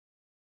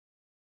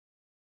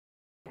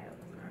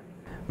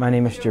My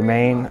name is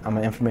Jermaine. I'm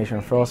an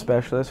information referral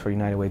specialist for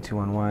United Way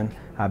 211.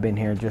 I've been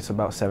here just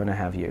about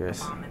 7.5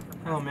 years.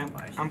 Hello, ma'am.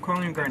 I'm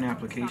calling regarding an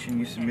application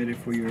you submitted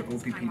for your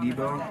OPPD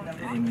bill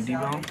and MUD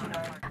bill.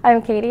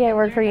 I'm Katie. I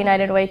work for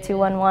United Way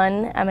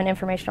 211. I'm an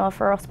informational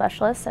referral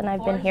specialist, and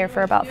I've been here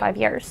for about 5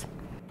 years.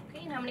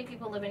 Okay, and how many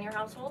people live in your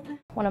household?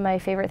 One of my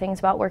favorite things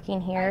about working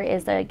here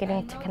is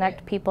getting to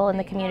connect people in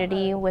the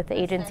community with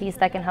agencies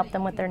that can help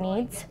them with their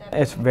needs.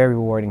 It's very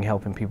rewarding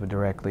helping people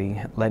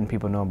directly, letting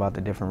people know about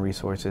the different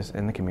resources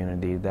in the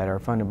community that are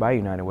funded by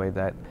United Way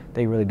that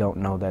they really don't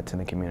know that's in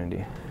the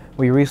community.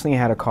 We recently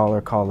had a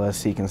caller call us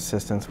seeking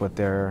assistance with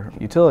their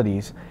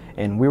utilities,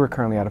 and we were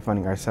currently out of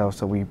funding ourselves,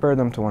 so we referred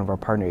them to one of our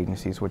partner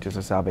agencies, which is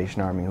the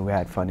Salvation Army, who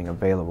had funding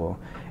available,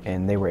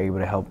 and they were able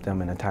to help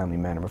them in a timely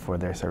manner before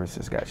their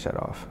services got shut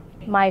off.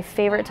 My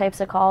favorite types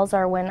of calls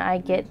are when I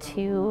get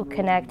to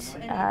connect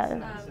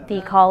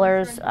the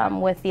callers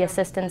with the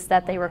assistance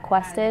that they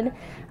requested.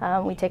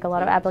 We take a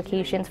lot of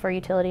applications for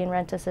utility and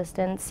rent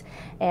assistance,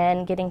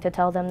 and getting to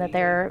tell them that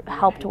they're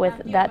helped with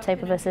that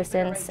type of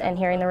assistance and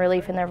hearing the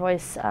relief in their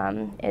voice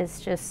is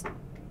just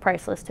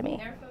priceless to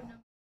me.